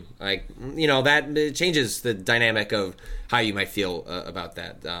team? Like, that changes the dynamic of how you might feel about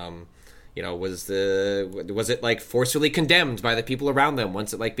that. Was it like forcefully condemned by the people around them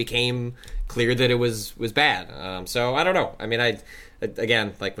once it like became clear that it was bad? So I don't know. I mean,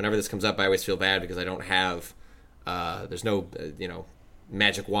 again, like, whenever this comes up, I always feel bad because I don't have there's no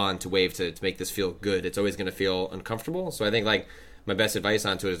magic wand to wave to make this feel good. It's always going to feel uncomfortable. So I think like my best advice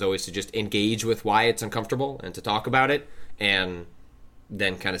onto it is always to just engage with why it's uncomfortable and to talk about it, and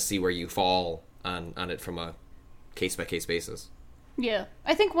then kind of see where you fall on it from a case by case basis. Yeah,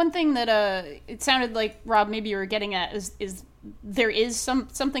 I think one thing that it sounded like, Rob, maybe you were getting at is there is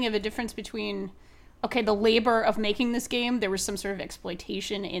something of a difference between, okay, the labor of making this game, there was some sort of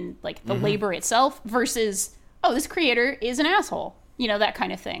exploitation in like the labor itself, versus, oh, this creator is an asshole, that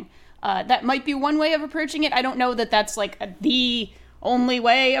kind of thing. That might be one way of approaching it. I don't know that that's like the only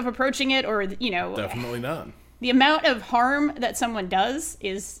way of approaching it, or definitely not. The amount of harm that someone does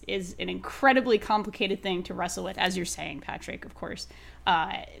is an incredibly complicated thing to wrestle with, as you're saying, Patrick, of course.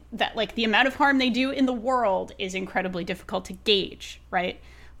 That like the amount of harm they do in the world is incredibly difficult to gauge, right?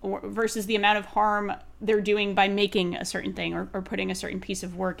 Versus the amount of harm they're doing by making a certain thing or putting a certain piece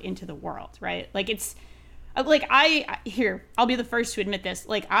of work into the world, right? Like, it's like, I'll be the first to admit this.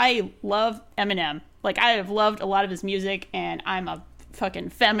 Like, I love Eminem. Like, I have loved a lot of his music, and I'm a fucking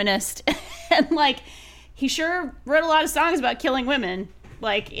feminist. And like, he sure wrote a lot of songs about killing women.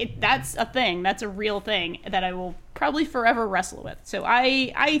 Like, that's a thing. That's a real thing that I will probably forever wrestle with. So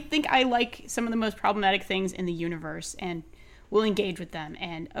I think I like some of the most problematic things in the universe, and will engage with them,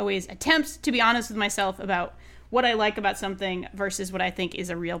 and always attempt to be honest with myself about what I like about something versus what I think is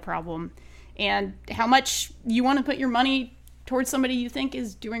a real problem, and how much you want to put your money towards somebody you think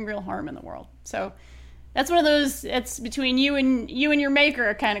is doing real harm in the world. So that's one of those, it's between you and your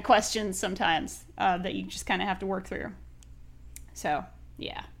maker kind of questions sometimes that you just kind of have to work through. So,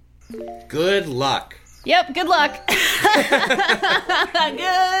 yeah. Good luck. Yep, good luck.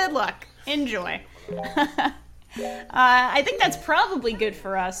 Good luck. Enjoy. I think that's probably good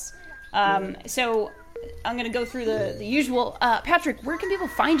for us. So I'm going to go through the usual. Patrick, where can people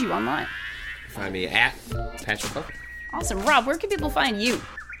find you online? Find me at Patrick Hook. Awesome. Rob, where can people find you?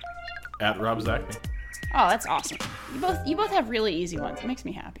 At Rob Zachney. Oh, that's awesome. You both have really easy ones. It makes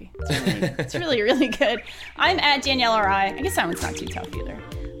me happy. It's really, really good. I'm at Danielle R.I. I guess that one's not too tough either.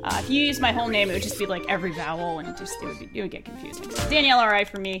 If you use my whole name, it would just be like every vowel, and it would get confusing. So Danielle R.I.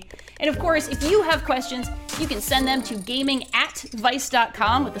 for me. And of course, if you have questions, you can send them to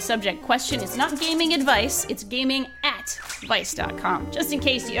gaming@vice.com with the subject question. It's not gaming advice, it's gaming@vice.com. Just in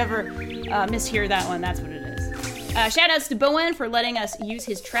case you ever mishear that one, that's what it is. Shoutouts to Bowen for letting us use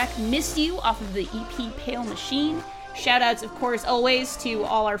his track Missed You off of the EP Pale Machine. Shoutouts, of course, always to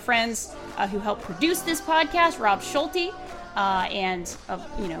all our friends who helped produce this podcast, Rob Schulte, and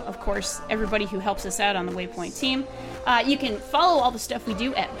of course, everybody who helps us out on the Waypoint team. You can follow all the stuff we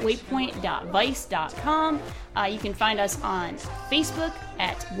do at waypoint.vice.com. You can find us on Facebook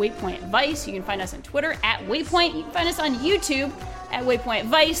at Waypoint Vice. You can find us on Twitter at Waypoint. You can find us on YouTube at Waypoint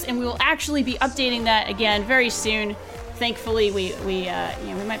Vice, and we will actually be updating that again very soon. Thankfully, we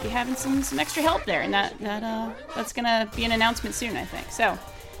might be having some extra help there, and that's gonna be an announcement soon, I think. So,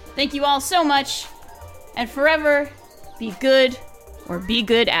 thank you all so much, and forever be good or be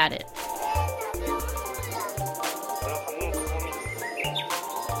good at it.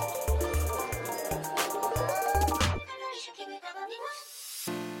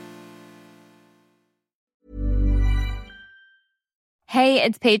 Hey,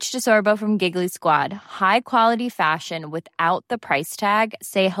 it's Paige DeSorbo from Giggly Squad. High quality fashion without the price tag.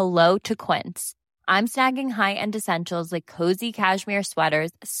 Say hello to Quince. I'm snagging high-end essentials like cozy cashmere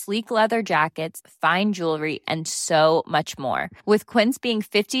sweaters, sleek leather jackets, fine jewelry, and so much more. With Quince being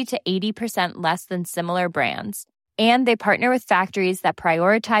 50 to 80% less than similar brands. And they partner with factories that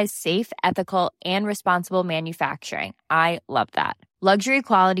prioritize safe, ethical, and responsible manufacturing. I love that. Luxury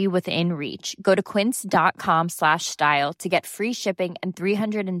quality within reach. Go to quince.com/style to get free shipping and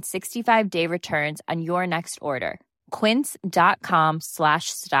 365-day returns on your next order.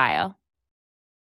 quince.com/style.